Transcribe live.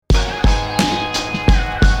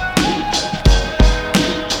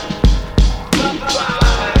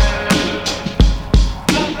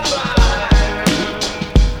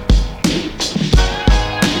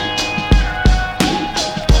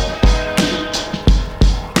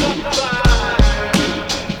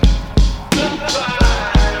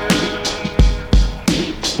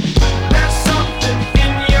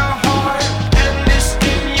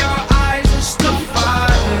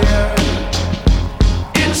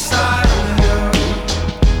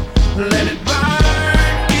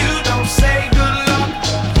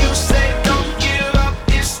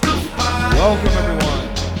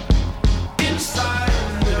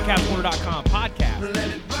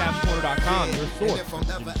your source for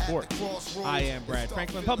Virginia sports. I am Brad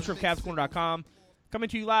Franklin, publisher of CavsCorner.com, coming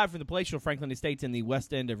to you live from the palatial Franklin Estates in the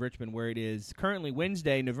west end of Richmond, where it is currently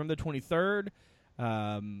Wednesday, November 23rd.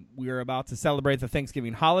 We are about to celebrate the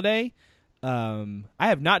Thanksgiving holiday. I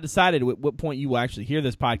have not decided at what point you will actually hear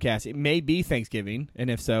this podcast. It may be Thanksgiving,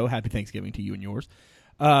 and if so, happy Thanksgiving to you and yours.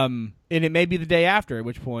 And it may be the day after, at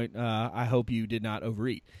which point I hope you did not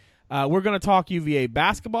overeat. We're going to talk UVA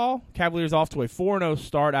basketball. Cavaliers off to a 4-0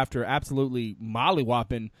 start after absolutely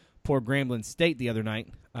mollywhopping poor Grambling State the other night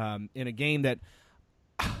in a game that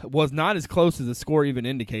was not as close as the score even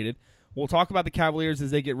indicated. We'll talk about the Cavaliers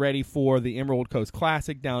as they get ready for the Emerald Coast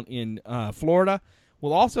Classic down in Florida.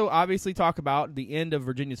 We'll also obviously talk about the end of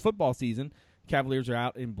Virginia's football season. Cavaliers are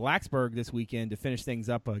out in Blacksburg this weekend to finish things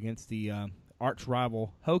up against the arch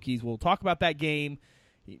rival Hokies. We'll talk about that game.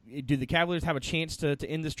 Do the Cavaliers have a chance to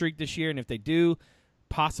end the streak this year? And if they do,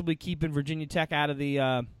 possibly keeping Virginia Tech out of the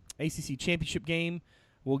ACC championship game.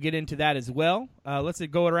 We'll get into that as well. Let's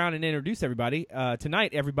go around and introduce everybody.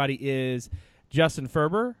 Tonight, everybody is Justin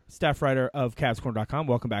Ferber, staff writer of CavsCorner.com.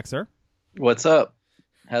 Welcome back, sir. What's up?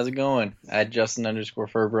 How's it going? At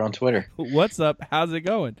Justin_Ferber on Twitter. What's up? How's it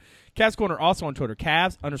going? Cavs Corner also on Twitter.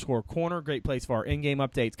 Cavs_Corner. Great place for our in-game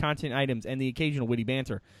updates, content items, and the occasional witty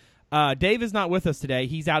banter. Dave is not with us today.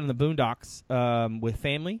 He's out in the boondocks with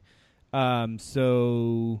family.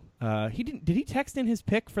 So he didn't. Did he text in his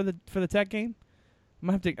pick for the Tech game?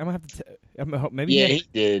 I'm gonna have to. Maybe. Yeah, he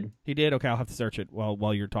did. He did. Okay, I'll have to search it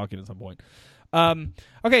while you're talking at some point.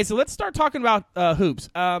 Okay, so let's start talking about hoops.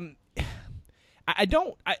 I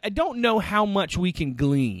don't know how much we can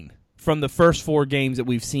glean from the first 4 games that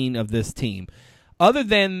we've seen of this team, other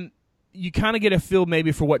than you kind of get a feel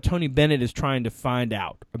maybe for what Tony Bennett is trying to find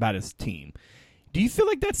out about his team. Do you feel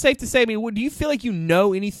like that's safe to say? I mean, do you feel like you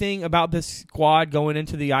know anything about this squad going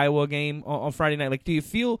into the Iowa game on Friday night? Like, what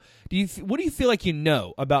do you feel like you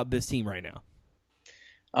know about this team right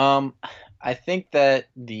now? I think that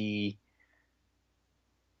the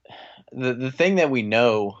thing that we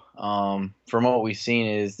know from what we've seen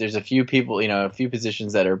is there's a few people, a few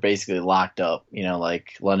positions that are basically locked up.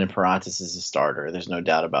 Like London Perantis is a starter. There's no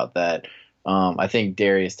doubt about that. I think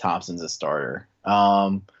Darius Thompson's a starter.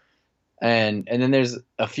 And then there's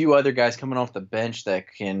a few other guys coming off the bench that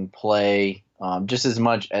can play just as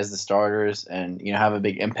much as the starters and have a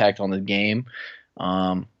big impact on the game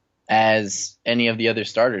as any of the other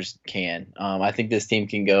starters can. I think this team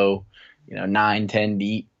can go 9-10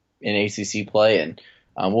 deep in ACC play, and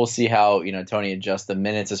we'll see how Tony adjusts the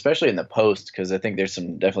minutes, especially in the post, because I think there's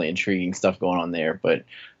some definitely intriguing stuff going on there. But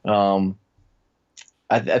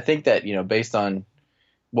I think that based on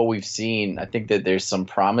what we've seen, I think that there's some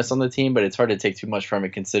promise on the team, but it's hard to take too much from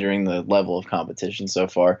it considering the level of competition so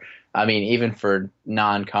far. I mean, even for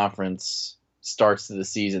non-conference starts to the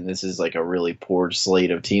season, this is like a really poor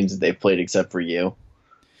slate of teams that they've played except for you.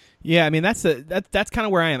 Yeah, I mean that's kind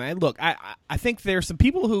of where I am. Look, I think there's some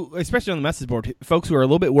people who, especially on the message board, folks who are a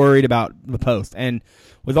little bit worried about the post, and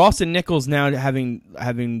with Austin Nichols now having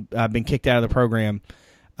been kicked out of the program,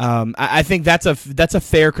 I think that's a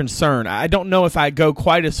fair concern. I don't know if I go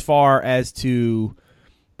quite as far as to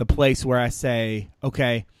the place where I say,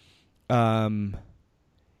 okay,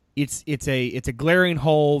 it's a glaring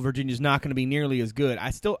hole. Virginia's not going to be nearly as good.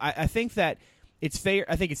 I think that. It's fair.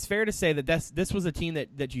 I think it's fair to say that this was a team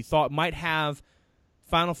that you thought might have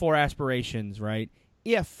Final Four aspirations, right?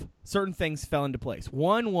 If certain things fell into place.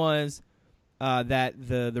 One was that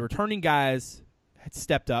the returning guys had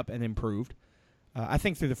stepped up and improved. I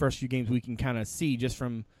think through the first few games we can kind of see just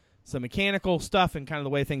from some mechanical stuff and kind of the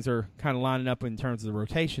way things are kind of lining up in terms of the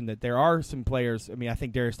rotation that there are some players. I mean, I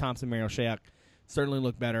think Darius Thompson, Mario Shayak certainly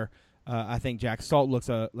look better. I think Jack Salt looks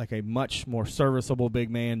like a much more serviceable big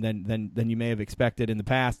man than you may have expected in the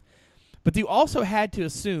past. But you also had to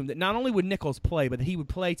assume that not only would Nichols play, but that he would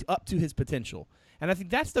play up to his potential. And I think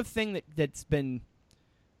that's the thing that's been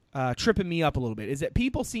tripping me up a little bit, is that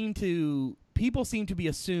people seem to be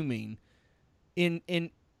assuming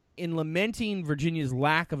in lamenting Virginia's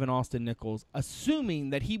lack of an Austin Nichols, assuming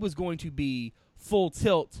that he was going to be full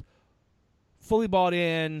tilt, fully bought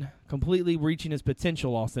in, completely reaching his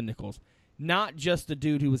potential Austin Nichols, not just the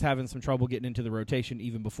dude who was having some trouble getting into the rotation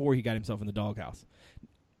even before he got himself in the doghouse.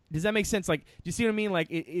 Does that make sense? Like, do you see what I mean?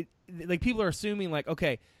 Like, like people are assuming, like,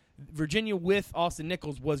 okay, Virginia with Austin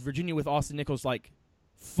Nichols was Virginia with Austin Nichols, like,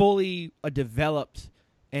 fully developed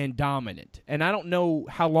and dominant. And I don't know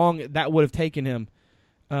how long that would have taken him,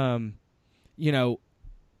 how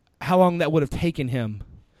long that would have taken him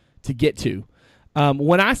to get to.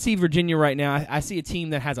 When I see Virginia right now, I see a team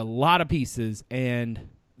that has a lot of pieces, and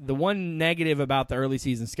the one negative about the early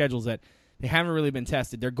season schedule is that They haven't really been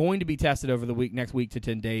tested. They're going to be tested over the next week to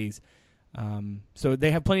 10 days. So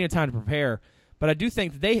they have plenty of time to prepare. But I do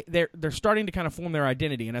think they're starting to kind of form their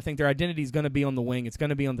identity, and I think their identity is going to be on the wing. It's going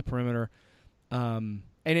to be on the perimeter. And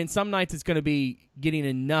in some nights it's going to be getting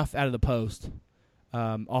enough out of the post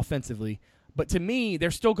offensively. But to me,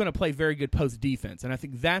 they're still going to play very good post defense, and I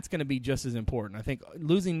think that's going to be just as important. I think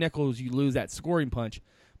losing Nichols, you lose that scoring punch,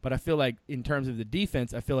 but I feel like in terms of the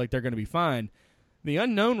defense, I feel like they're going to be fine. The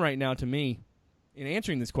unknown right now to me in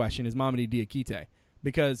answering this question is Mamadi Diakite.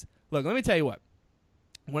 Because, look, let me tell you what.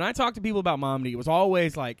 When I talk to people about Mamadi, it was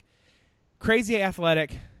always like crazy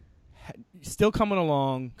athletic, still coming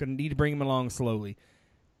along, going to need to bring him along slowly.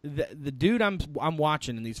 The dude I'm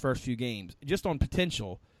watching in these first few games, just on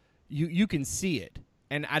potential, you can see it.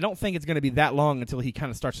 And I don't think it's going to be that long until he kind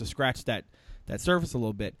of starts to scratch that surface a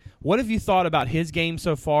little bit. What have you thought about his game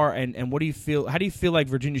so far, and what do you feel? How do you feel like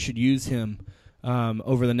Virginia should use him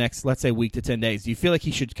over the next, let's say, week to 10 days? Do you feel like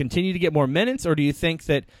he should continue to get more minutes, or do you think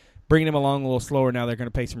that bringing him along a little slower now they're going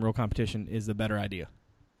to pay some real competition is the better idea?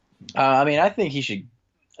 I think he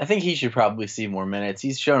should probably see more minutes.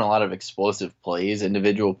 He's shown a lot of explosive plays,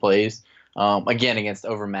 individual plays, again, against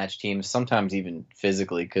overmatched teams, sometimes even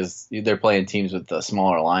physically because they're playing teams with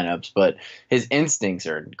smaller lineups. But his instincts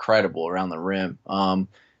are incredible around the rim.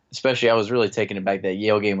 Especially, I was really taken aback that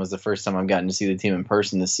Yale game was the first time I've gotten to see the team in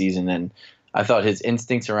person this season, and I thought his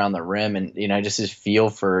instincts around the rim and just his feel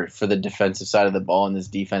for the defensive side of the ball in this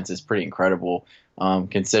defense is pretty incredible,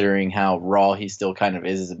 considering how raw he still kind of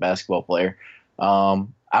is as a basketball player.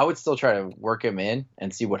 I would still try to work him in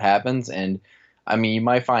and see what happens. And I mean, you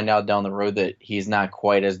might find out down the road that he's not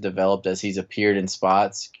quite as developed as he's appeared in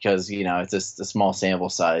spots because, it's just a small sample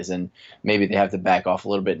size and maybe they have to back off a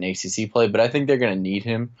little bit in ACC play, but I think they're going to need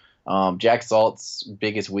him. Jack Salt's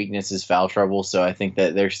biggest weakness is foul trouble, so I think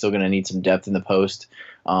that they're still going to need some depth in the post.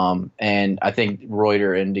 And I think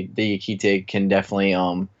Reuter and Diakite can definitely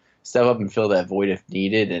step up and fill that void if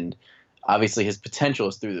needed. And obviously his potential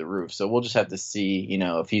is through the roof, so we'll just have to see,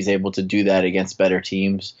 if he's able to do that against better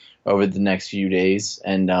teams over the next few days,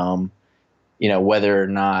 and whether or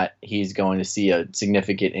not he's going to see a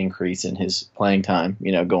significant increase in his playing time,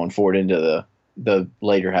 going forward into the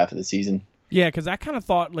later half of the season. Yeah, because I kind of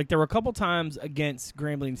thought like there were a couple times against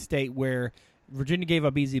Grambling State where Virginia gave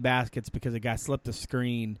up easy baskets because a guy slipped the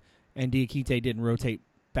screen and Diakite didn't rotate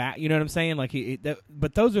back. You know what I'm saying? Like,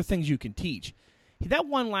 but those are things you can teach. That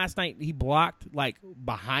one last night he blocked like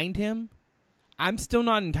behind him. I'm still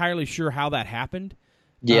not entirely sure how that happened.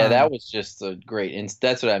 Yeah, that was just a great.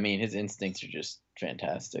 That's what I mean. His instincts are just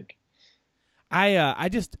fantastic. I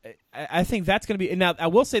think that's going to be. Now I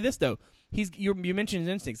will say this though. You mentioned his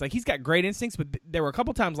instincts. Like, he's got great instincts, but there were a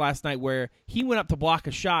couple times last night where he went up to block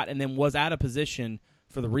a shot and then was out of position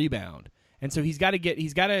for the rebound. And so he's got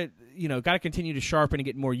to continue to sharpen and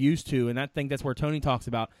get more used to. And I think that's where Tony talks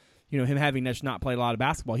about, him having just not played a lot of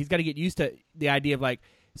basketball. He's got to get used to the idea of like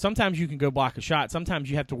sometimes you can go block a shot, sometimes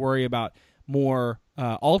you have to worry about more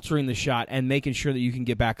altering the shot and making sure that you can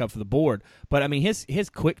get back up for the board. But I mean, his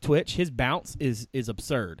quick twitch, his bounce is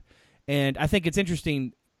absurd, and I think it's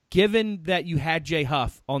interesting. Given that you had Jay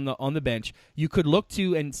Huff on the bench, you could look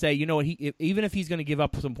to and say, even if he's going to give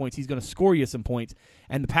up some points, he's going to score you some points,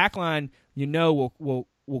 and the pack line, will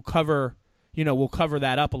cover, will cover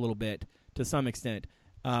that up a little bit to some extent.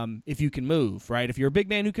 If you can move, right? If you're a big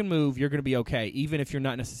man who can move, you're going to be okay, even if you're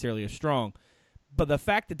not necessarily as strong. But the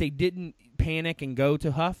fact that they didn't panic and go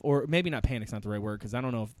to Huff, or maybe not panic's not the right word, because I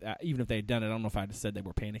don't know if even if they had done it, I don't know if I just said they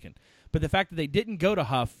were panicking. But the fact that they didn't go to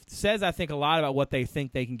Huff says, I think, a lot about what they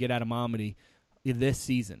think they can get out of Mamadi this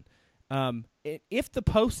season. If the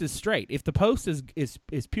post is straight, if the post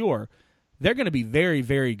is pure, they're going to be very,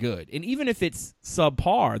 very good. And even if it's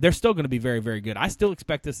subpar, they're still going to be very, very good. I still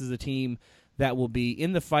expect this as a team that will be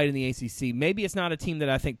in the fight in the ACC. Maybe it's not a team that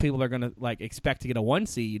I think people are going to expect to get a 1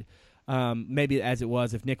 seed. Maybe as it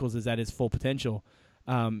was if Nichols is at his full potential.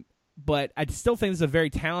 But I still think this is a very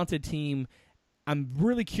talented team. I'm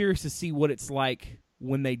really curious to see what it's like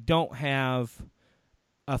when they don't have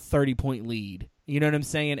a 30-point lead. You know what I'm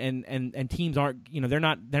saying? And teams aren't, they're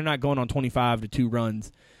not going on 25-2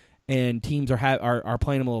 runs, and teams are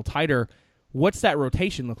playing them a little tighter. What's that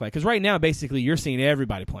rotation look like? Because right now, basically, you're seeing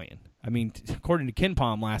everybody playing. I mean, according to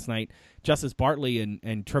KenPom last night, Justice Bartley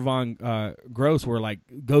and Trevon Gross were like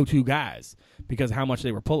go-to guys because of how much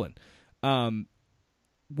they were pulling.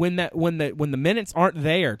 When the minutes aren't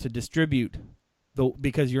there to distribute,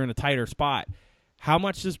 because you're in a tighter spot, how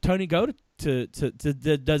much does Tony go to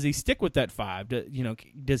does he stick with that 5?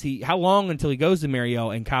 Does he? How long until he goes to Mariel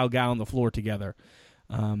and Kyle Guy on the floor together?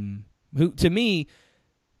 Who to me,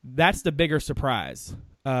 that's the bigger surprise.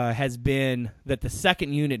 has been that the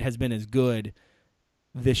second unit has been as good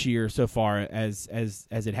this year so far as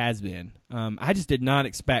it has been. I just did not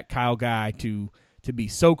expect Kyle Guy to be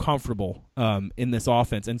so comfortable in this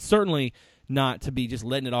offense, and certainly not to be just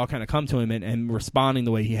letting it all kind of come to him and responding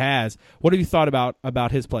the way he has. What have you thought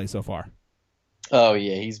about his play so far? Oh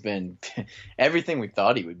yeah, he's been everything we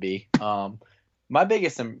thought he would be. My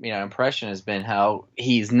biggest impression has been how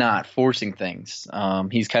he's not forcing things.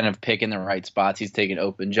 He's kind of picking the right spots. He's taking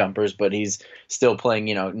open jumpers, but he's still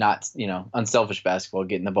playing not unselfish basketball,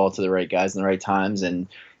 getting the ball to the right guys in the right times, and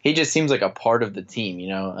he just seems like a part of the team.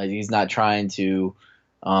 He's not trying to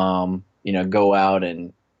go out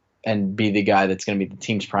and be the guy that's going to be the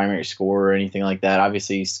team's primary scorer or anything like that.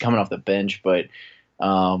 Obviously, he's coming off the bench, but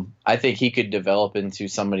I think he could develop into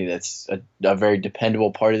somebody that's a very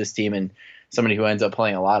dependable part of this team and somebody who ends up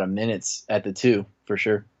playing a lot of minutes at the 2 for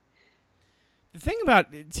sure. The thing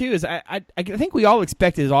about it, too, is I think we all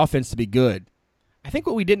expected his offense to be good. I think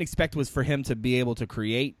what we didn't expect was for him to be able to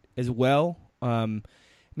create as well.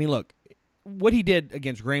 Look, what he did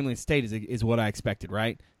against Grambling State is what I expected,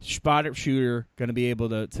 right? Spot-up shooter, going to be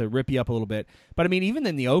able to rip you up a little bit. But, even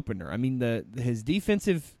in the opener, his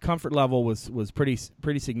defensive comfort level was pretty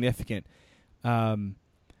significant.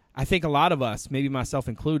 I think a lot of us, maybe myself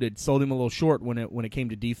included, sold him a little short when it came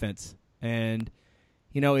to defense. And,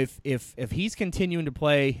 if he's continuing to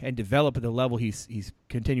play and develop at the level he's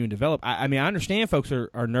continuing to develop, I understand folks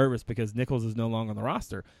are nervous because Nichols is no longer on the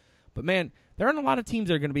roster. But, man, there aren't a lot of teams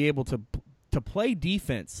that are going to be able to play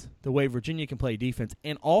defense the way Virginia can play defense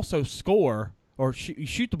and also score or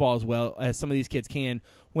shoot the ball as well as some of these kids can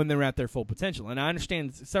when they're at their full potential. And I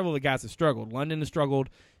understand several of the guys have struggled. London has struggled.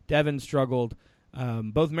 Devin struggled.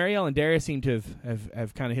 Both Marielle and Darius seem to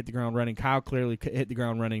have kind of hit the ground running. Kyle clearly hit the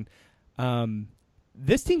ground running.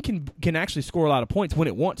 This team can actually score a lot of points when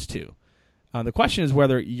it wants to. The question is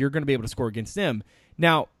whether you're going to be able to score against them.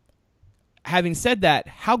 Now, having said that,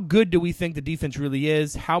 how good do we think the defense really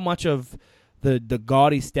is? How much of the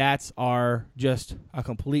gaudy stats are just a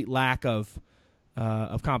complete lack of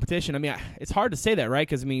competition? It's hard to say that, right?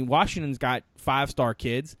 Because Washington's got 5-star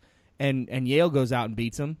kids, and Yale goes out and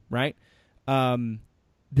beats them, right? Then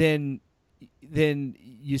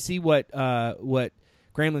you see what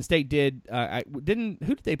Grambling State did. Who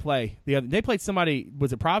did they play? They played somebody.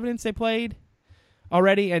 Was it Providence? They played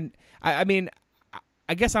already, and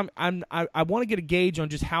I guess I want to get a gauge on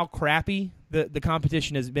just how crappy the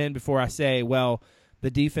competition has been before I say, well,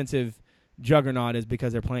 the defensive juggernaut is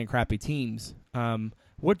because they're playing crappy teams.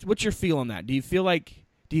 What's your feel on that? Do you feel like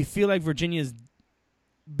Virginia's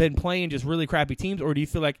been playing just really crappy teams, or do you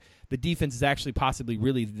feel like the defense is actually possibly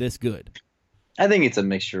really this good? I think it's a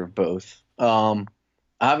mixture of both.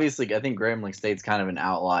 Obviously, I think Grambling State's kind of an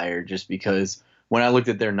outlier just because when I looked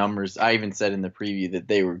at their numbers, I even said in the preview that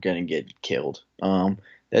they were going to get killed.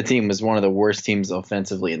 That team was one of the worst teams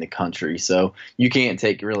offensively in the country, so you can't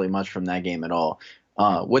take really much from that game at all.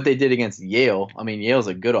 What they did against Yale, Yale's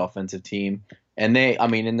a good offensive team, and they,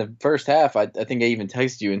 in the first half, I think I even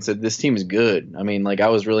texted you and said this team is good. I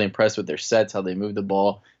was really impressed with their sets, how they move the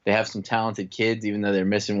ball. They have some talented kids, even though they're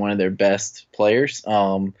missing one of their best players.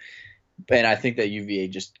 And I think that UVA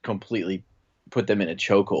just completely put them in a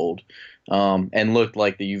chokehold. And looked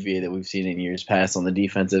like the UVA that we've seen in years past on the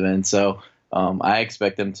defensive end. So I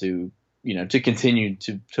expect them to continue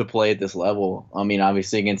to play at this level.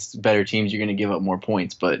 Obviously against better teams, you're going to give up more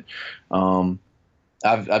points, but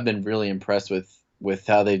I've been really impressed with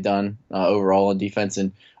how they've done overall on defense.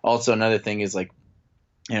 And also another thing is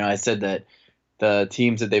I said that the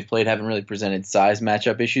teams that they've played haven't really presented size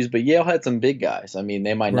matchup issues, but Yale had some big guys.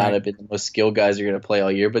 They might not have been the most skilled guys you're going to play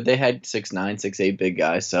all year, but they had 6'9", 6'8" big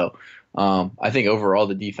guys. So I think overall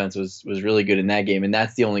the defense was really good in that game, and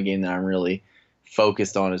that's the only game that I'm really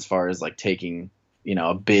focused on as far as taking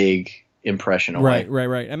a big impression away.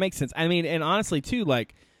 Right. That makes sense. And honestly too,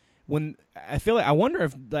 when I feel I wonder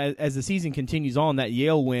if as the season continues on, that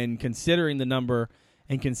Yale win, considering the number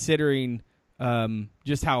and considering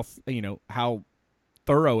just how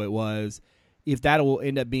thorough it was, if that will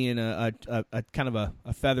end up being a kind of a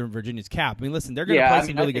feather in Virginia's cap. Listen, they're going to play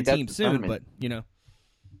some really good teams soon, but Yeah,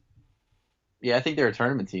 I think they're a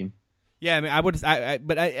tournament team. Yeah,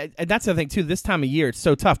 and that's the thing too. This time of year, it's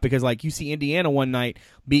so tough because you see Indiana one night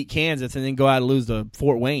beat Kansas and then go out and lose to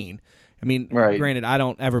Fort Wayne. Right. Granted, I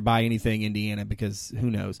don't ever buy anything Indiana because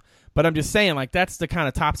who knows. But I'm just saying, that's the kind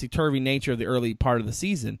of topsy-turvy nature of the early part of the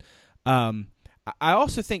season. I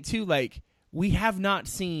also think too, we have not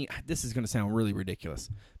seen. This is going to sound really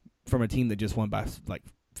ridiculous from a team that just won by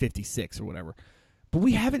 56 or whatever, but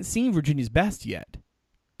we haven't seen Virginia's best yet.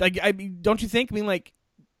 Don't you think?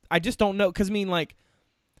 I just don't know because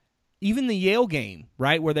even the Yale game,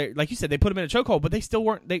 right, where they, like you said, they put them in a chokehold, but they still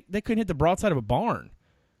weren't. They couldn't hit the broadside of a barn.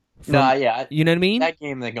 Yeah, you know what I mean? That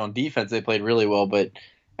game, like on defense, they played really well. But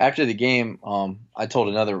after the game, I told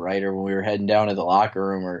another writer when we were heading down to the locker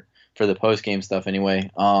room or for the post game stuff anyway.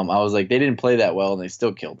 I was like, they didn't play that well, and they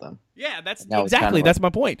still killed them. Yeah, that's exactly that's my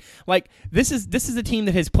point. Like this is a team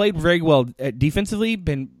that has played very well defensively,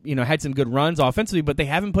 been had some good runs offensively, but they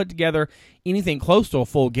haven't put together anything close to a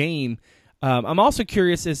full game. I'm also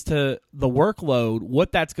curious as to the workload,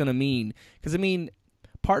 what that's going to mean, because I mean,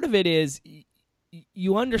 part of it is.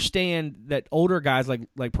 You understand that older guys like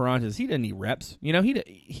Parantes, he doesn't need reps. He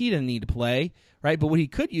doesn't need to play, right? But what he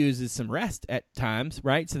could use is some rest at times,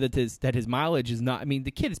 right? So that his mileage is not. I mean,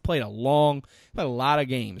 the kid has played a lot of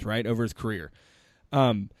games, right, over his career.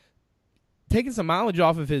 Taking some mileage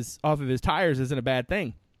off of his tires isn't a bad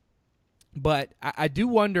thing. But I do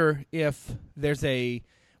wonder if there's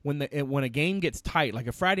when a game gets tight, like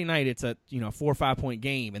a Friday night, it's a 4 or 5 point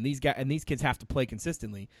game, and these kids have to play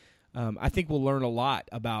consistently. I think we'll learn a lot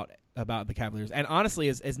about the Cavaliers. And honestly,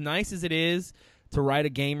 as nice as it is to write a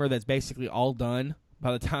gamer that's basically all done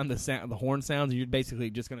by the time the horn sounds, and you're basically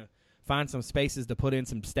just going to find some spaces to put in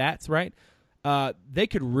some stats, right? They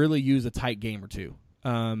could really use a tight game or two,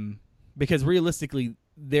 because realistically,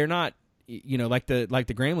 they're not. Like the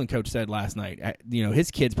Grambling coach said last night.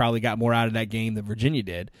 His kids probably got more out of that game than Virginia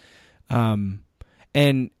did. And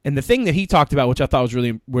the thing that he talked about, which I thought was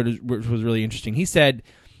really interesting, he said.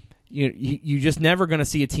 You're just never going to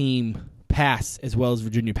see a team pass as well as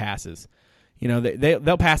Virginia passes.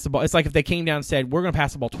 They'll pass the ball. It's like if they came down and said, we're going to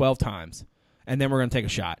pass the ball 12 times, and then we're going to take a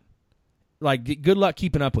shot. Like, good luck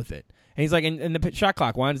keeping up with it. And he's like, and the shot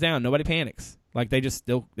clock winds down. Nobody panics. Like, they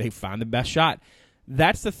find the best shot.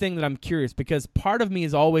 That's the thing that I'm curious, because part of me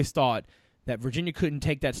has always thought that Virginia couldn't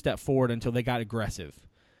take that step forward until they got aggressive.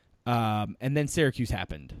 And then Syracuse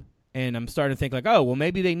happened. And I'm starting to think like, oh, well,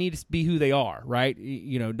 maybe they need to be who they are, right?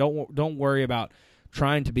 Don't worry about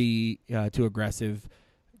trying to be too aggressive.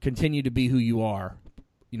 Continue to be who you are.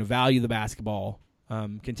 Value the basketball.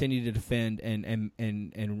 Continue to defend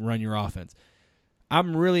and run your offense.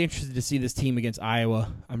 I'm really interested to see this team against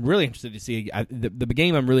Iowa. I'm really interested to see the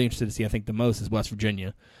game. I'm really interested to see. I think the most is West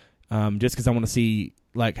Virginia, just because I want to see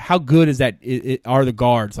like how good is that? Are the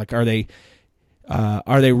guards like are they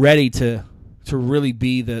ready to really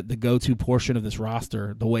be the go-to portion of this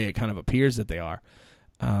roster the way it kind of appears that they are.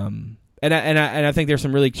 And I think there's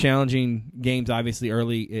some really challenging games obviously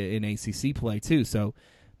early in ACC play too. So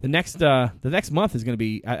the next month is going to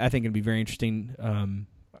be, I think, going to be very interesting.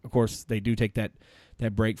 Of course, they do take that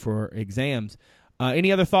break for exams.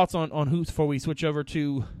 Any other thoughts on Hoops before we switch over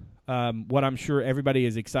to what I'm sure everybody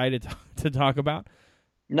is excited to talk about?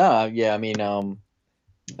 No, yeah, I mean,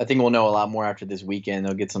 I think we'll know a lot more after this weekend.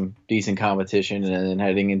 They'll get some decent competition, and then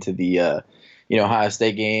heading into the Ohio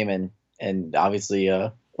State game and obviously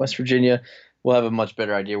West Virginia, we'll have a much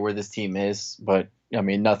better idea where this team is. But I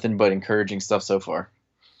mean, nothing but encouraging stuff so far.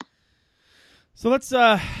 So let's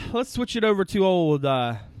switch it over to old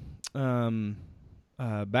football.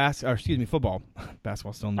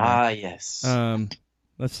 Basketball still in the yes.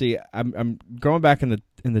 Let's see. I'm going back in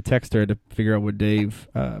the text there to figure out what Dave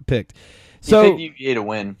picked. So he picked UVA to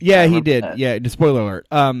win. Yeah, he did. That. Yeah, spoiler alert.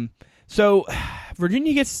 So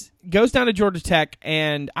Virginia goes down to Georgia Tech,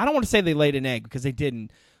 and I don't want to say they laid an egg because they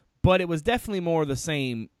didn't, but it was definitely more of the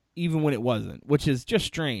same, even when it wasn't, which is just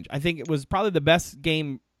strange. I think it was probably the best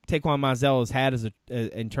game Taquan Mizell has had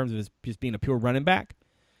in terms of his just being a pure running back.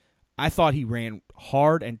 I thought he ran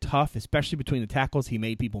hard and tough, especially between the tackles. He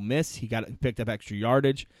made people miss. He picked up extra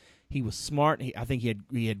yardage. He was smart. I think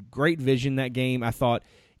he had great vision that game. I thought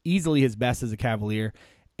easily his best as a Cavalier,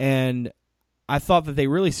 and I thought that they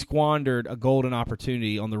really squandered a golden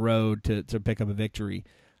opportunity on the road to pick up a victory.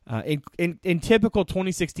 In typical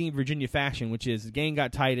 2016 Virginia fashion, which is the game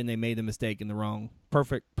got tight and they made the mistake in the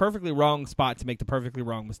perfectly wrong spot to make the perfectly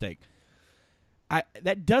wrong mistake.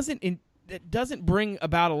 That doesn't bring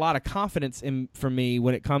about a lot of confidence for me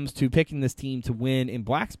when it comes to picking this team to win in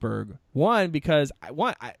Blacksburg. One, because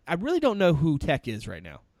I really don't know who Tech is right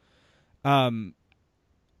now.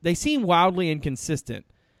 They seem wildly inconsistent.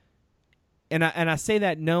 And I say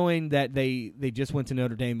that knowing that they just went to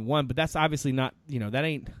Notre Dame and won, but that's obviously not, that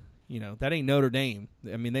ain't Notre Dame.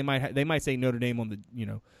 I mean, they might say Notre Dame on the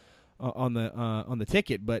on the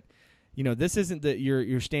ticket, but this isn't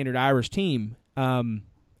your standard Irish team.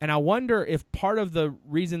 And I wonder if part of the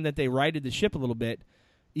reason that they righted the ship a little bit,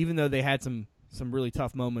 even though they had some really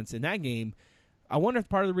tough moments in that game, I wonder if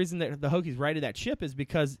part of the reason that the Hokies righted that ship is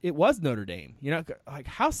because it was Notre Dame. Like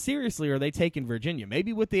how seriously are they taking Virginia?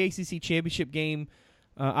 Maybe with the ACC championship game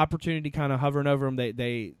opportunity kind of hovering over them,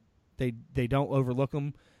 they they don't overlook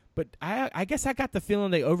them. But I guess I got the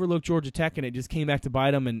feeling they overlooked Georgia Tech, and it just came back to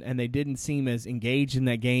bite them, and they didn't seem as engaged in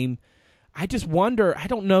that game. I just wonder. I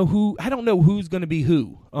don't know who's going to be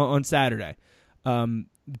who on Saturday.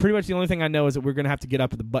 Pretty much the only thing I know is that we're going to have to get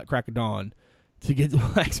up at the butt crack of dawn to get to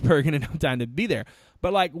Blacksburg in enough time to be there.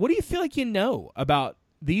 But like, what do you feel like you know about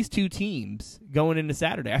these two teams going into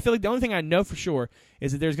Saturday? I feel like the only thing I know for sure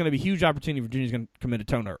is that there's going to be huge opportunity. Virginia's going to commit a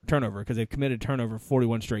turnover because they've committed turnover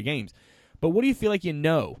 41 straight games. But what do you feel like you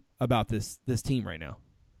know about this team right now?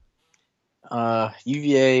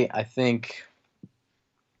 UVA, I think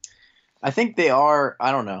they are.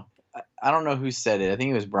 I don't know. I don't know who said it. I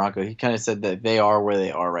think it was Bronco. He kind of said that they are where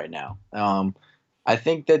they are right now. I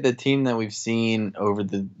think that the team that we've seen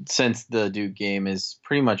since the Duke game is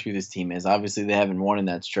pretty much who this team is. Obviously, they haven't won in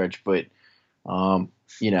that stretch, but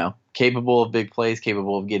capable of big plays,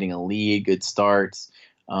 capable of getting a lead, good starts.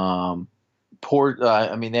 They have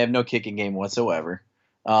no kicking game whatsoever.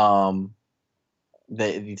 So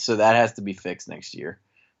that has to be fixed next year.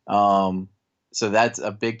 So that's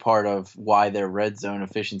a big part of why their red zone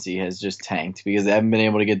efficiency has just tanked, because they haven't been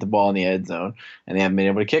able to get the ball in the end zone and they haven't been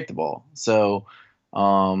able to kick the ball. So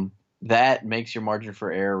that makes your margin for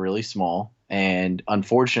error really small. And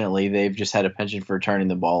unfortunately, they've just had a penchant for turning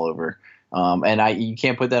the ball over. You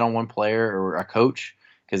can't put that on one player or a coach,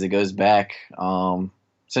 because it goes back to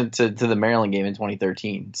the Maryland game in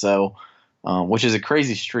 2013. So, which is a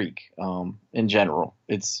crazy streak in general.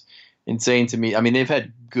 It's insane to me. I mean, they've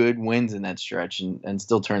had good wins in that stretch and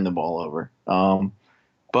still turn the ball over.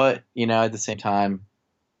 But at the same time,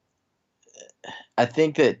 I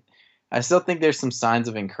still think there's some signs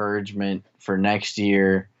of encouragement for next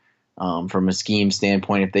year from a scheme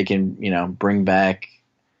standpoint. If they can, bring back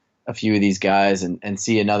a few of these guys and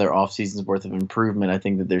see another offseason's worth of improvement, I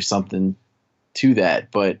think that there's something to that.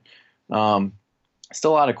 But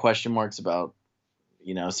still a lot of question marks about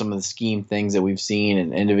some of the scheme things that we've seen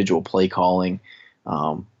and individual play calling.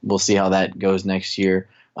 We'll see how that goes next year.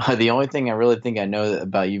 The only thing I really think I know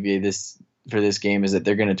about UVA for this game is that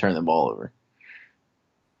they're going to turn the ball over.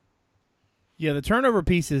 Yeah, the turnover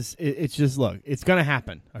piece it's just, look, it's going to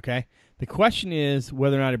happen, okay? The question is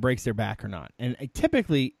whether or not it breaks their back or not. And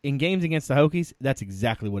typically in games against the Hokies, that's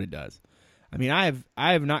exactly what it does. I mean, I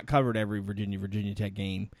have not covered every Virginia Tech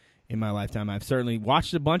game in my lifetime. I've certainly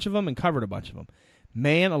watched a bunch of them and covered a bunch of them.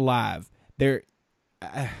 Man alive,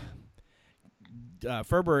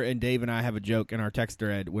 Ferber and Dave and I have a joke in our text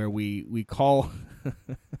thread where we call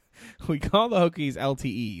we call the Hokies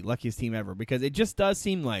LTE, luckiest team ever, because it just does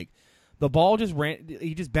seem like the ball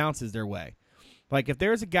he just bounces their way. Like, if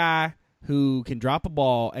there's a guy who can drop a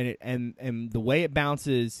ball and the way it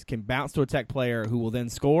bounces can bounce to a Tech player who will then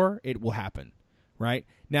score, it will happen, right?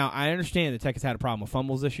 Now, I understand that Tech has had a problem with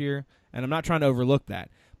fumbles this year, and I'm not trying to overlook that.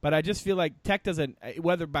 But I just feel like Tech doesn't,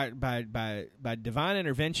 whether by divine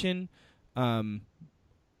intervention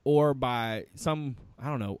or by some, I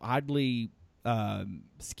don't know, oddly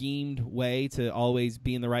schemed way to always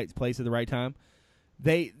be in the right place at the right time,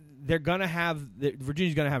 they're going to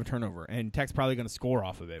Virginia's going to have a turnover, and Tech's probably going to score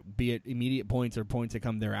off of it, be it immediate points or points that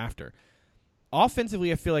come thereafter.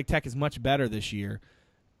 Offensively, I feel like Tech is much better this year.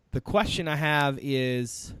 The question I have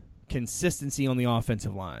is consistency on the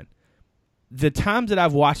offensive line. The times that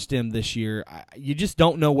I've watched them this year, you just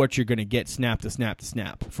don't know what you're going to get snap to snap to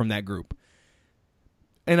snap from that group.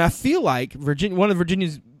 And I feel like one of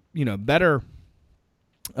Virginia's better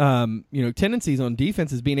tendencies on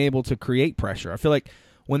defense is being able to create pressure. I feel like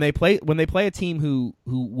when they play a team who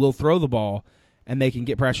will throw the ball and they can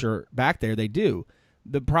get pressure back there, they do.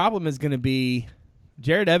 The problem is going to be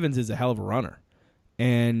Jared Evans is a hell of a runner,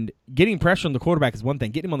 and getting pressure on the quarterback is one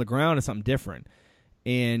thing. Getting him on the ground is something different.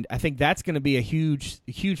 And I think that's going to be a huge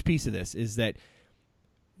piece of this, is that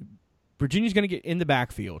Virginia's going to get in the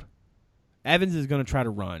backfield. Evans is going to try to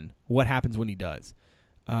run. What happens when he does?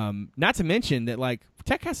 Not to mention that, like,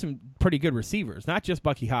 Tech has some pretty good receivers, not just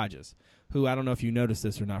Bucky Hodges, who, I don't know if you noticed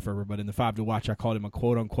this or not, Ferber, but in the 5 to watch, I called him a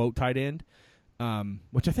quote-unquote tight end,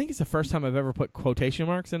 which I think is the first time I've ever put quotation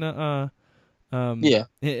marks in a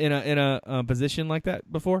position like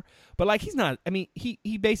that before. But, like, he's not, I mean,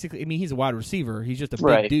 he basically, I mean, he's a wide receiver. He's just a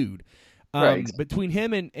big dude. Between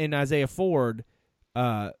him and Isaiah Ford,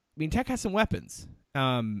 I mean, Tech has some weapons.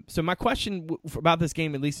 So my question about this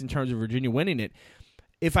game, at least in terms of Virginia winning it,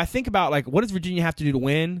 if I think about, like, what does Virginia have to do to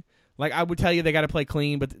win? Like, I would tell you they got to play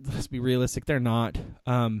clean, but let's be realistic, they're not.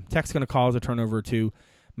 Tech's going to cause a turnover or two.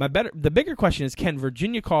 The bigger question is, can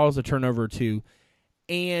Virginia cause a turnover or two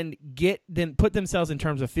and put themselves in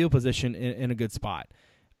terms of field position in a good spot?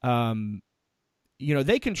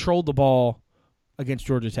 They controlled the ball against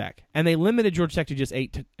Georgia Tech, and they limited Georgia Tech to just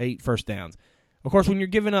eight first downs. Of course, when you're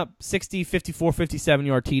giving up 60, 54,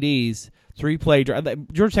 57-yard TDs, three-play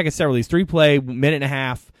 – Georgia Tech has several of these, three-play, minute and a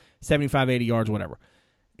half, 75, 80 yards, whatever.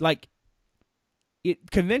 Like,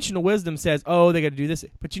 conventional wisdom says, oh, they got to do this.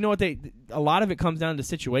 But you know what? A lot of it comes down to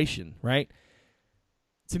situation, right?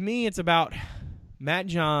 To me, it's about Matt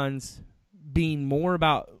Johns being more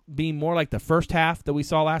like the first half that we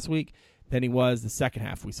saw last week than he was the second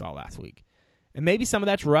half we saw last week. And maybe some of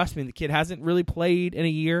that's rust. I mean, the kid hasn't really played in a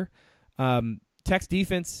year. Tech's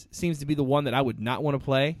defense seems to be the one that I would not want to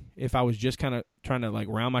play if I was just kind of trying to like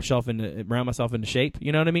round myself into shape.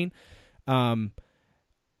 You know what I mean?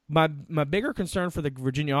 My bigger concern for the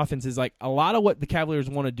Virginia offense is like a lot of what the Cavaliers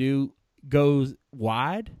want to do goes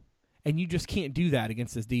wide, and you just can't do that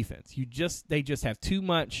against this defense. They just have too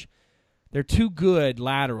much. They're too good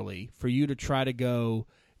laterally for you to try to go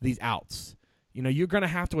these outs. You know, you're going to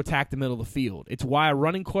have to attack the middle of the field. It's why a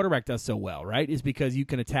running quarterback does so well, right? Is because you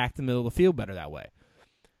can attack the middle of the field better that way.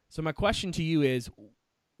 So my question to you is,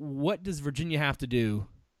 what does Virginia have to do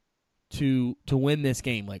to win this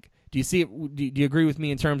game? Like, do you see it? Do you agree with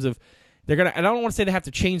me in terms of they're going to – I don't want to say they have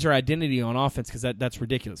to change their identity on offense because that's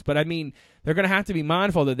ridiculous. But, I mean, they're going to have to be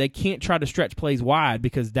mindful that they can't try to stretch plays wide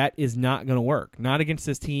because that is not going to work. Not against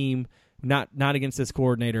this team, not against this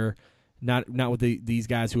coordinator, not with these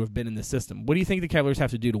guys who have been in the system. What do you think the Cavaliers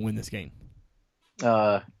have to do to win this game?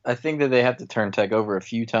 I think that they have to turn Tech over a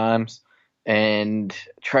few times and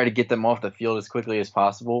try to get them off the field as quickly as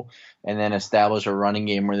possible, and then establish a running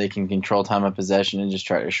game where they can control time of possession and just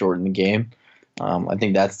try to shorten the game. I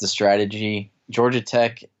think that's the strategy. Georgia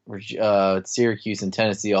Tech, Syracuse, and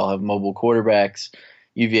Tennessee all have mobile quarterbacks.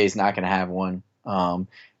 UVA is not going to have one.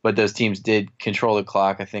 But those teams did control the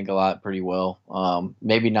clock, I think, a lot pretty well.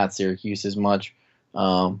 Maybe not Syracuse as much,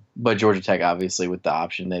 but Georgia Tech, obviously, with the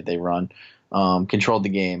option that they run, controlled the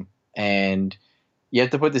game. And you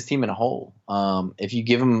have to put this team in a hole. If you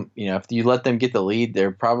give them, if you let them get the lead, they're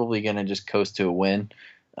probably going to just coast to a win.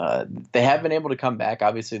 They have been able to come back.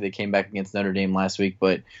 Obviously, they came back against Notre Dame last week,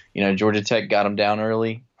 but Georgia Tech got them down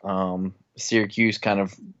early. Syracuse kind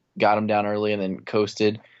of got them down early and then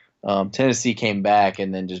coasted. Tennessee came back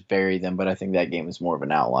and then just buried them, but I think that game is more of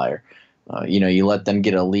an outlier. You let them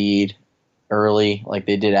get a lead early like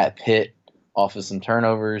they did at Pitt off of some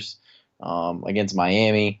turnovers against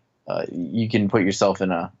Miami. You can put yourself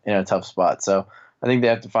in a tough spot. So I think they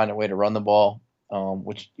have to find a way to run the ball,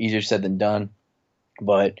 which easier said than done.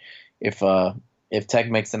 But if Tech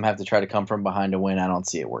makes them have to try to come from behind to win, I don't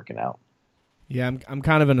see it working out. Yeah, I'm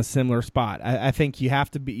kind of in a similar spot. I think you have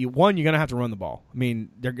to be you're going to have to run the ball. I mean,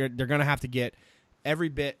 they're going to have to get every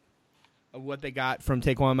bit of what they got from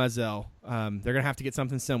Taquan Mizell. They're going to have to get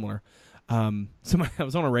something similar. I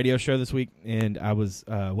was on a radio show this week, and I was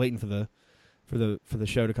waiting for the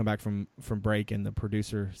show to come back from break, and the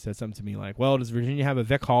producer said something to me like, "Well, does Virginia have a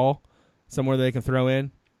Vic Hall somewhere they can throw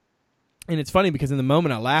in?" And it's funny because in the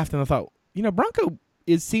moment I laughed and I thought, Bronco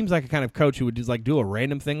seems like a kind of coach who would just like do a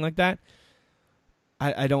random thing like that.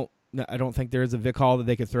 I don't think there is a Vic Hall that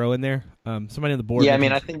they could throw in there. Somebody on the board. Yeah, I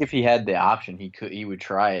mean, I think if he had the option, he would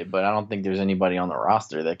try it, but I don't think there's anybody on the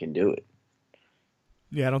roster that can do it.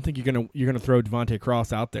 Yeah, I don't think you're gonna throw Devontae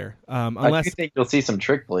Cross out there. Unless I do think you'll see some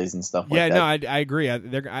trick plays and stuff like that. Yeah, no, I agree.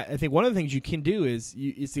 I think one of the things you can do is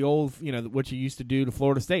it's the old, what you used to do to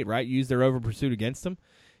Florida State, right? Use their over pursuit against them.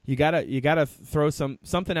 You gotta throw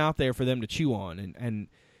something out there for them to chew on, and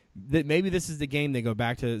that maybe this is the game they go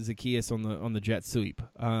back to Zacchaeus on the jet sweep,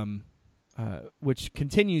 which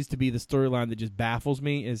continues to be the storyline that just baffles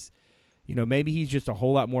me. Is maybe he's just a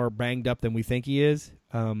whole lot more banged up than we think he is.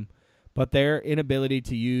 But their inability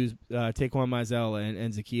to use Taquan Mizell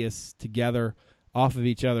and Zacchaeus together off of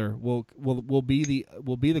each other will be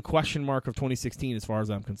the question mark of 2016 as far as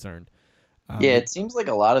I'm concerned. Yeah, it seems like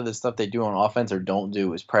a lot of the stuff they do on offense or don't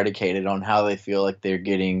do is predicated on how they feel like they're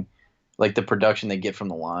getting, like the production they get from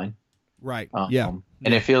the line. Right. And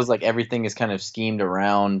it feels like everything is kind of schemed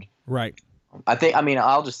around. Right.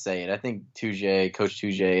 I'll just say it. I think Coach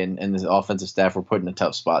Tujay and the offensive staff were put in a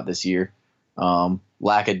tough spot this year.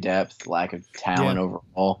 Lack of depth, lack of talent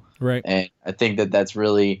overall. Right. And I think that's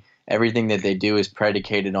really everything that they do is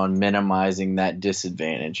predicated on minimizing that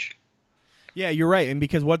disadvantage. Yeah, you're right. And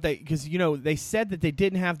because they said that they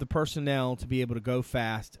didn't have the personnel to be able to go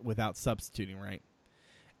fast without substituting, right?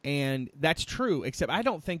 And that's true, except I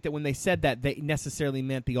don't think that when they said that, they necessarily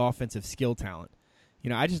meant the offensive skill talent.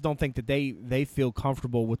 I just don't think that they feel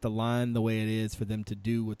comfortable with the line the way it is for them to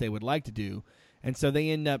do what they would like to do. And so they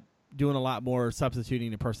end up doing a lot more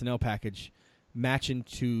substituting the personnel package matching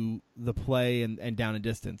to the play and down and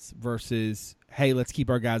distance versus, hey, let's keep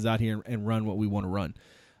our guys out here and run what we want to run.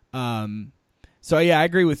 So, yeah, I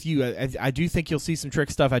agree with you. I do think you'll see some trick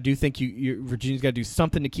stuff. I do think Virginia's got to do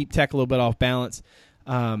something to keep Tech a little bit off balance.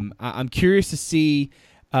 I'm curious to see,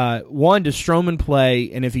 one, does Stroman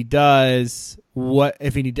play? And if he does,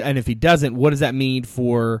 if he doesn't, what does that mean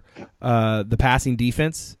for the passing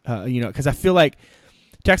defense? Because I feel like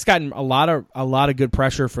Tech's gotten a lot of good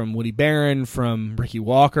pressure from Woody Barron, from Ricky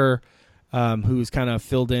Walker, who's kind of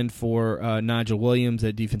filled in for Nigel Williams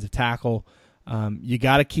at defensive tackle. You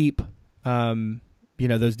got to keep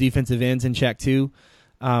those defensive ends in check too.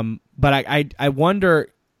 But I wonder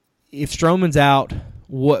if Stroman's out,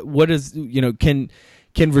 what is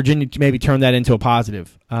can Virginia maybe turn that into a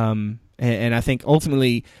positive? And I think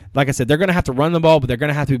ultimately, like I said, they're going to have to run the ball, but they're going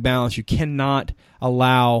to have to be balanced. You cannot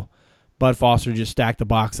allow Bud Foster to just stack the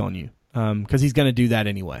box on you, because he's going to do that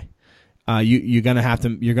anyway. You're going to have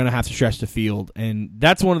to stretch the field, and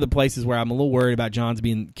that's one of the places where I'm a little worried about Johns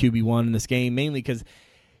being QB1 in this game, mainly because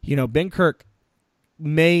Ben Kirk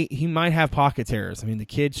might have pocket terrors. I mean, the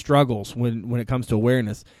kid struggles when it comes to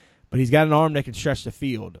awareness, but he's got an arm that can stretch the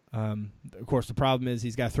field. Of course, the problem is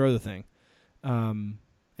he's got to throw the thing, and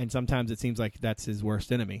sometimes it seems like that's his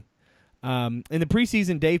worst enemy. In the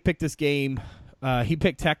preseason, Dave picked this game. He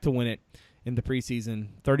picked Tech to win it in the preseason,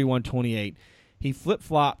 31-28. He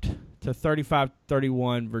flip-flopped to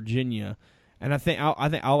 35-31 Virginia, and I think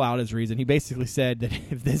I'll out his reason. He basically said that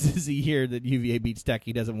if this is the year that UVA beats Tech,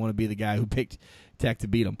 he doesn't want to be the guy who picked Tech to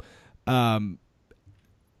beat them.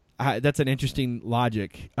 That's an interesting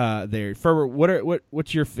logic there. Ferber,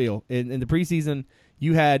 what's your feel? In the preseason,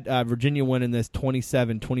 you had Virginia winning this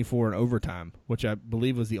 27-24 in overtime, which I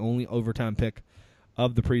believe was the only overtime pick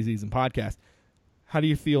of the preseason podcast. How do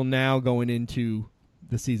you feel now going into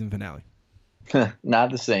the season finale?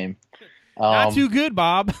 Not the same. Not too good,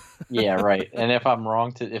 Bob. Yeah, right. And if I'm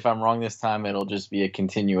wrong this time, it'll just be a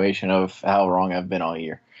continuation of how wrong I've been all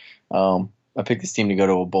year. I picked this team to go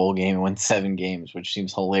to a bowl game and win 7 games, which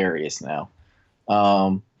seems hilarious now.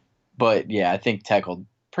 But yeah, I think Tech will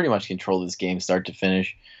pretty much control this game start to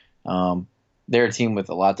finish. They're a team with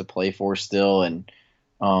a lot to play for still, and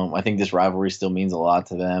I think this rivalry still means a lot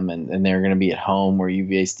to them, and they're going to be at home where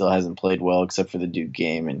UVA still hasn't played well except for the Duke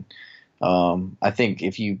game. And I think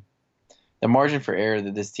the margin for error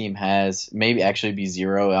that this team has maybe actually be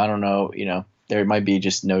 0. I don't know. There might be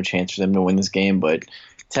just no chance for them to win this game, but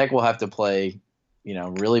Tech will have to play,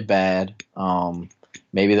 really bad.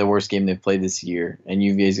 Maybe the worst game they've played this year, and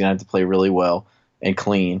UVA is going to have to play really well and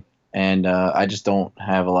clean. And I just don't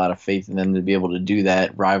have a lot of faith in them to be able to do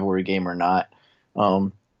that, rivalry game or not.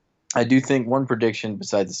 I do think one prediction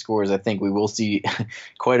besides the scores, I think we will see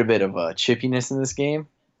quite a bit of chippiness in this game.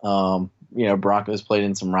 Broncos played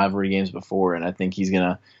in some rivalry games before, and I think he's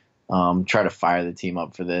going to try to fire the team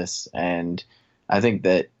up for this. And I think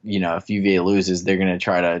that, if UVA loses, they're going to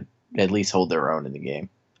try to at least hold their own in the game.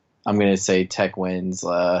 I'm going to say Tech wins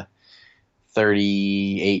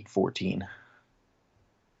 38-14.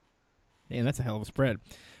 Man, that's a hell of a spread.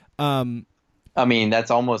 I mean,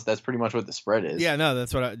 that's pretty much what the spread is. Yeah, no,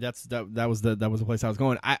 that's what that was the place I was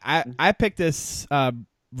going. I picked this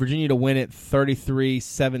Virginia to win it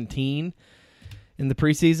 33-17 in the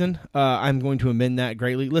preseason. I'm going to amend that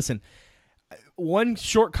greatly. Listen, one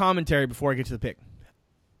short commentary before I get to the pick.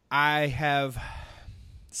 I have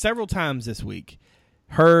several times this week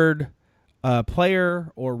heard a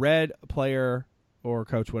player or read a player or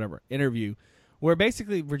coach, whatever, interview where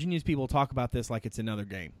basically Virginia's people talk about this like it's another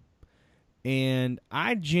game. And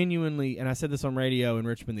I genuinely, and I said this on radio in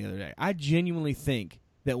Richmond the other day, I genuinely think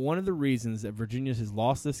that one of the reasons that Virginia has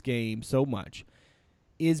lost this game so much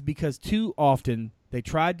is because too often they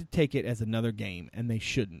tried to take it as another game, and they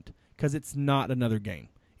shouldn't, because it's not another game.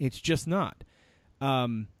 It's just not.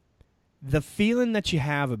 The feeling that you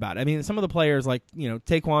have about it, I mean, some of the players, like,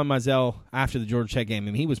 Taquan Mizell after the Georgia Tech game, I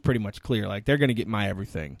mean, he was pretty much clear, like, they're going to get my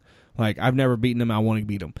everything. Like, I've never beaten them, I want to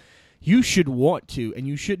beat them. You should want to, and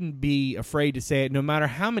you shouldn't be afraid to say it no matter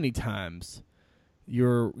how many times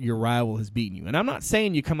your rival has beaten you. And I'm not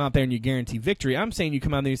saying you come out there and you guarantee victory. I'm saying you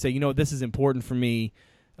come out there and you say, this is important for me.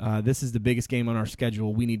 This is the biggest game on our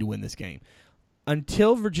schedule. We need to win this game.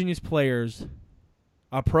 Until Virginia's players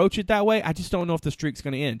approach it that way, I just don't know if the streak's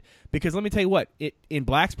going to end. Because let me tell you what, in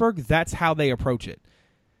Blacksburg, that's how they approach it.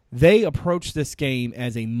 They approach this game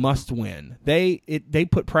as a must-win. They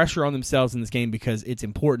put pressure on themselves in this game because it's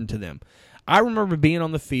important to them. I remember being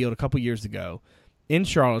on the field a couple years ago in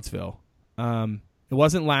Charlottesville. It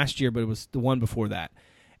wasn't last year, but it was the one before that.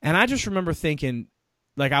 And I just remember thinking,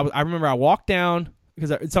 like, I remember I walked down,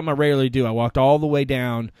 because it's something I rarely do. I walked all the way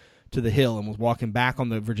down to the hill and was walking back on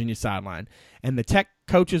the Virginia sideline. And the Tech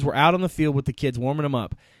coaches were out on the field with the kids warming them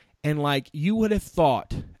up. And, like, you would have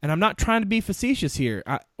thought, and I'm not trying to be facetious here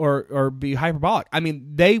or be hyperbolic. I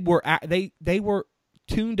mean, they were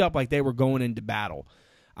tuned up like they were going into battle.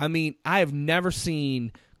 I mean, I have never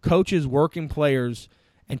seen coaches working players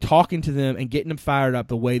and talking to them and getting them fired up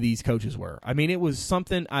the way these coaches were. I mean, it was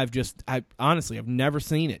something I've never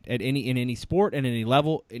seen it in any sport at any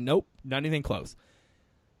level. Nope, not anything close.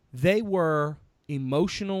 They were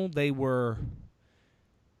emotional. They were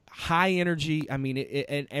high energy. I mean,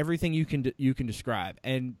 and everything you can describe.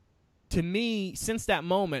 And to me, since that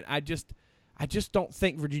moment, I just don't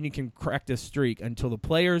think Virginia can crack this streak until the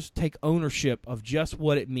players take ownership of just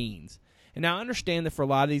what it means. And now I understand that for a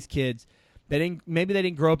lot of these kids, maybe they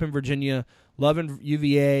didn't grow up in Virginia loving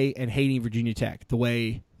UVA and hating Virginia Tech the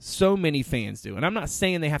way so many fans do. And I'm not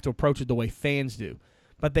saying they have to approach it the way fans do,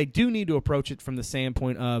 but they do need to approach it from the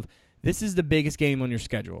standpoint of this is the biggest game on your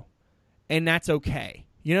schedule, and that's okay.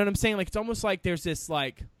 You know what I'm saying? Like, it's almost like there's this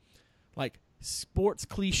like sports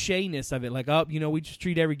cliche-ness of it. Like, we just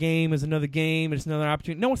treat every game as another game and it's another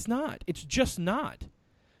opportunity. No, it's not. It's just not.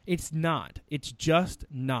 It's not. It's just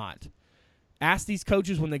not. Ask these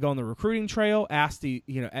coaches when they go on the recruiting trail. Ask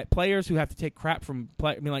at players who have to take crap from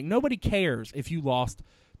play. I mean, like, nobody cares if you lost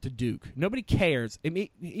to Duke. Nobody cares. I mean,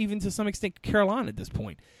 even to some extent, Carolina at this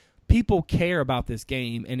point. People care about this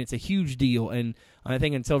game, and it's a huge deal. And I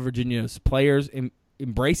think until Virginia's players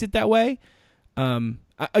embrace it that way,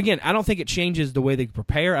 again, I don't think it changes the way they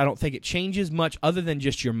prepare. I don't think it changes much other than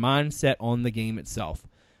just your mindset on the game itself.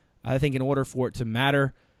 I think in order for it to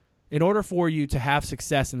matter, in order for you to have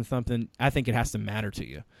success in something, I think it has to matter to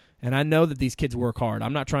you. And I know that these kids work hard.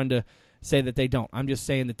 I'm not trying to say that they don't. I'm just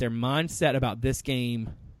saying that their mindset about this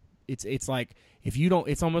game, it's like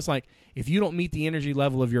it's almost like if you don't meet the energy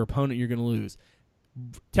level of your opponent, you're going to lose.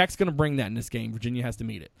 Tech's going to bring that in this game. Virginia has to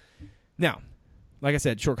meet it. Now, like I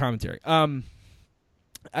said, short commentary. In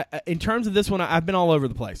terms of this one, I've been all over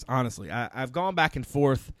the place, honestly. I've gone back and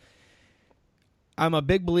forth. I'm a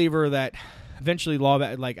big believer that eventually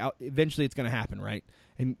it's going to happen, right?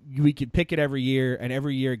 And we could pick it every year, and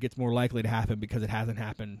every year it gets more likely to happen because it hasn't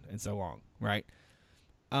happened in so long, right?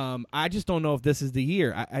 I just don't know if this is the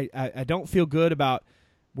year. I don't feel good about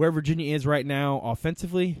where Virginia is right now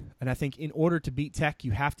offensively, and I think in order to beat Tech,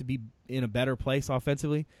 you have to be in a better place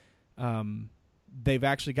offensively. They've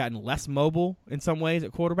actually gotten less mobile in some ways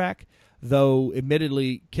at quarterback, though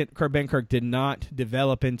admittedly Ben Kirk did not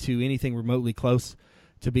develop into anything remotely close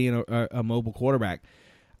to being a mobile quarterback.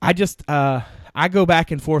 I go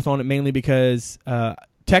back and forth on it mainly because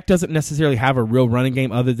Tech doesn't necessarily have a real running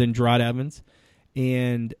game other than Gerard Evans,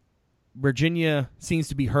 and Virginia seems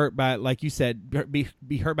to be hurt by, like you said, be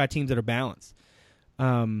hurt by teams that are balanced.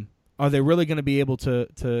 Are they really going to be able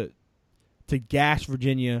to gash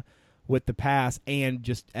Virginia with the pass and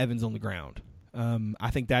just Evans on the ground?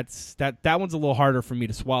 I think that one's a little harder for me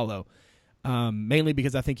to swallow. Mainly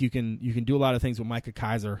because I think you can do a lot of things with Micah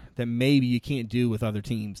Kaiser that maybe you can't do with other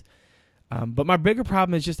teams. But my bigger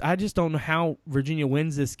problem is I just don't know how Virginia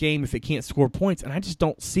wins this game if it can't score points, and I just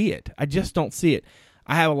don't see it.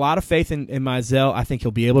 I have a lot of faith in Mizell. I think he'll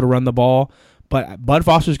be able to run the ball, but Bud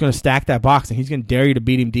Foster's going to stack that box, and he's going to dare you to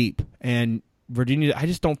beat him deep. And Virginia, I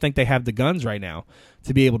just don't think they have the guns right now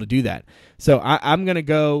to be able to do that. So I'm going to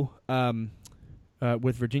go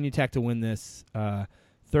with Virginia Tech to win this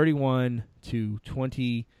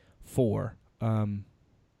 31-24. I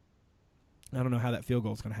don't know how that field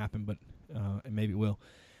goal is going to happen, but maybe it will.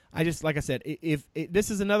 Like I said, if this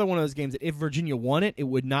is another one of those games that if Virginia won it, it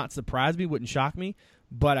would not surprise me, wouldn't shock me,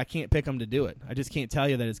 but I can't pick them to do it. I just can't tell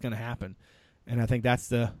you that it's going to happen. And I think that's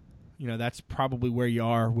that's probably where you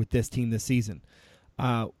are with this team this season.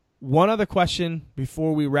 One other question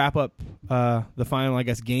before we wrap up the final, I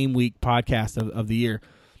guess, game week podcast of the year.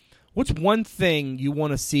 What's one thing you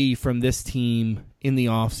want to see from this team in the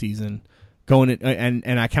offseason going in,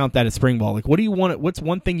 and I count that as spring ball? Like, what's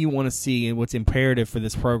one thing you want to see and what's imperative for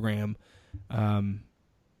this program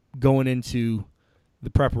going into the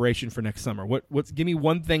preparation for next summer? Give me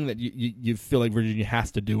one thing that you feel like Virginia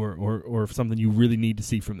has to do or something you really need to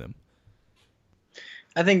see from them.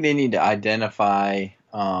 I think they need to identify,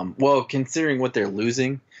 considering what they're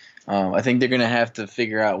losing, I think they're going to have to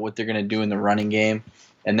figure out what they're going to do in the running game,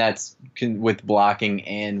 and that's with blocking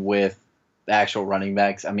and with the actual running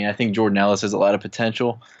backs. I mean, I think Jordan Ellis has a lot of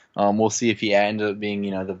potential. We'll see if he ends up being,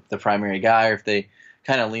 the primary guy, or if they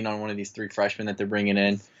kind of lean on one of these three freshmen that they're bringing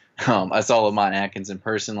in. I saw Lamont Atkins in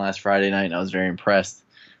person last Friday night, and I was very impressed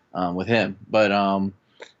with him. But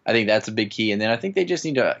I think that's a big key. And then I think they just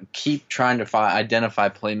need to keep trying to identify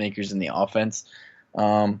playmakers in the offense.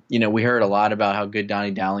 We heard a lot about how good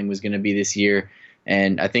Donnie Dowling was going to be this year,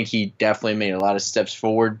 and I think he definitely made a lot of steps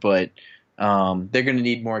forward, but they're going to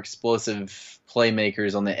need more explosive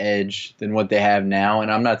playmakers on the edge than what they have now. And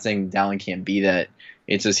I'm not saying Dowling can't be that.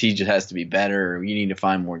 It's just he just has to be better, or you need to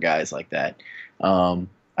find more guys like that.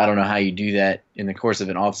 I don't know how you do that in the course of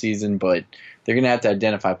an offseason, but they're going to have to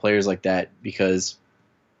identify players like that because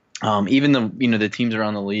even the teams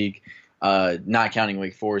around the league, not counting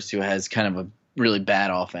Wake Forest, who has kind of a really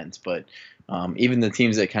bad offense, but even the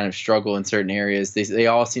teams that kind of struggle in certain areas, they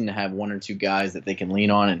all seem to have one or two guys that they can lean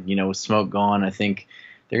on. And, with Smoke gone, I think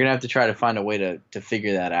they're going to have to try to find a way to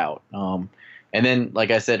figure that out. And then,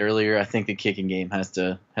 like I said earlier, I think the kicking game has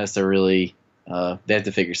to really they have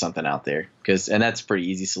to figure something out there and that's a pretty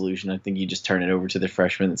easy solution. I think you just turn it over to the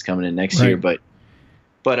freshman that's coming in next year. But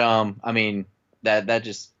I mean that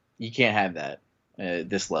just you can't have that at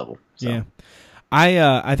this level. So. Yeah.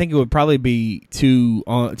 I think it would probably be too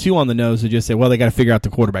on the nose to just say, well, they got to figure out the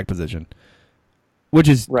quarterback position, which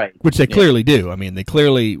is right, which they clearly do. I mean, they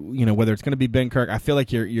clearly, whether it's going to be Ben Kirk, I feel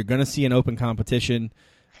like you're going to see an open competition,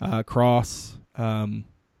 Cross,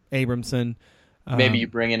 Abramson. Maybe you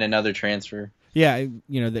bring in another transfer. Yeah,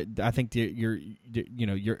 I think your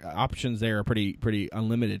options there are pretty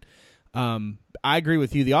unlimited. I agree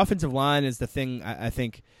with you. The offensive line is the thing. I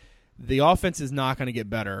think. The offense is not going to get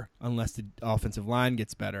better unless the offensive line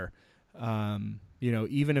gets better.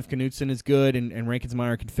 Even if Knutson is good and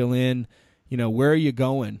Rankensmeyer can fill in, where are you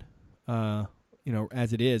going?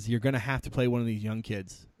 As it is, you're going to have to play one of these young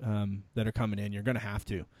kids that are coming in. You're going to have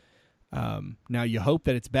to. Now you hope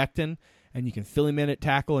that it's Becton and you can fill him in at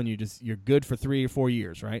tackle and you're good for 3 or 4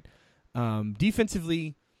 years, right?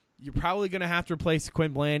 Defensively, you're probably going to have to replace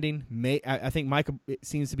Quinn Blanding. I think Micah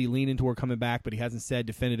seems to be leaning toward coming back, but he hasn't said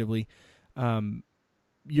definitively.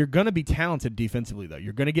 You're going to be talented defensively, though.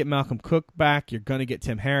 You're going to get Malcolm Cook back. You're going to get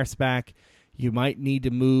Tim Harris back. You might need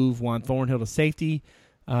to move Juan Thornhill to safety,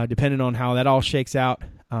 depending on how that all shakes out.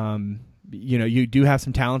 You do have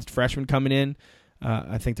some talented freshmen coming in.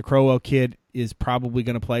 I think the Crowell kid is probably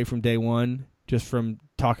going to play from day one, just from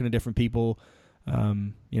talking to different people.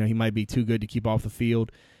 He might be too good to keep off the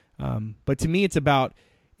field. But to me, it's about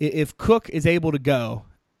if Cook is able to go,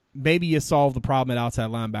 maybe you solve the problem at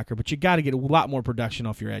outside linebacker, but you got to get a lot more production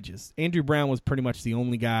off your edges. Andrew Brown was pretty much the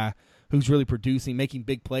only guy who's really producing, making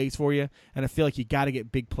big plays for you, and I feel like you got to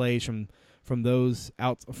get big plays from those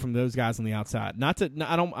guys on the outside. I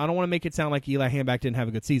don't want to make it sound like Eli Hanback didn't have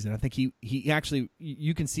a good season. I think he actually,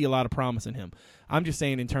 you can see a lot of promise in him. I'm just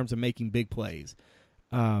saying in terms of making big plays.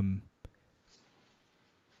 And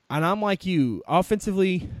I'm like you,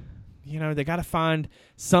 offensively. They got to find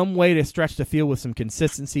some way to stretch the field with some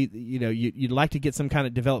consistency. You'd like to get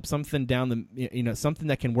develop something down something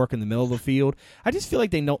that can work in the middle of the field. I just feel like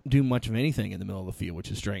they don't do much of anything in the middle of the field, which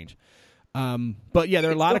is strange. But yeah, there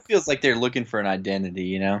are a lot of feels like they're looking for an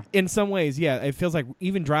identity. In some ways, yeah, it feels like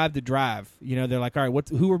even drive to drive. They're like, all right,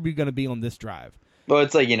 who are we going to be on this drive? Well,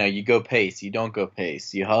 it's like, you go pace, you don't go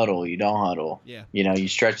pace. You huddle, you don't huddle. Yeah. You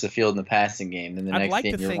stretch the field in the passing game, and the next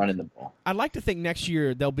game you're running the ball. I'd like to think next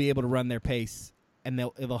year they'll be able to run their pace, and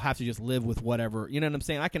they'll have to just live with whatever. You know what I'm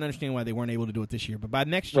saying? I can understand why they weren't able to do it this year, but by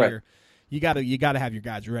next year, you got to have your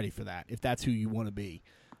guys ready for that if that's who you want to be.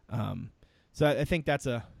 So I think that's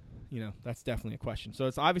that's definitely a question. So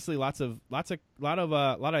it's obviously a lot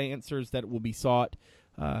of answers that will be sought.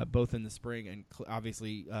 Both in the spring and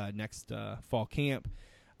obviously next fall camp.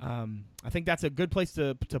 I think that's a good place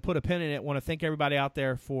to put a pin in it. I want to thank everybody out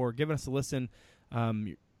there for giving us a listen.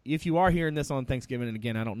 If you are hearing this on Thanksgiving, and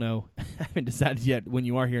again, I don't know, I haven't decided yet when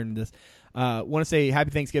you are hearing this, want to say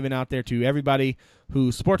happy Thanksgiving out there to everybody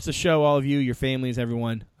who supports the show, all of you, your families,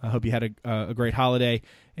 everyone. I hope you had a great holiday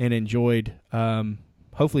and enjoyed,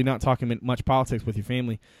 hopefully not talking much politics with your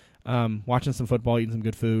family, watching some football, eating some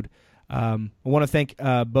good food. I want to thank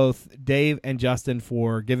both Dave and Justin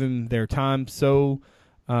for giving their time so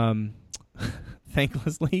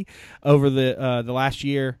thanklessly over the last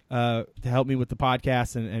year to help me with the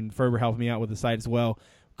podcast, and Ferber helped me out with the site as well.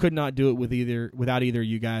 Could not do it without either of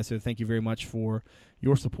you guys, so thank you very much for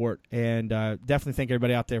your support, and definitely thank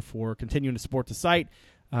everybody out there for continuing to support the site.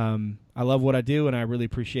 I love what I do, and I really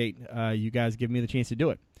appreciate you guys giving me the chance to do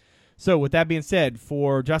it. So with that being said,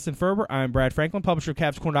 for Justin Ferber, I'm Brad Franklin, publisher of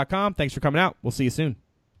CavsCorner.com. Thanks for coming out. We'll see you soon.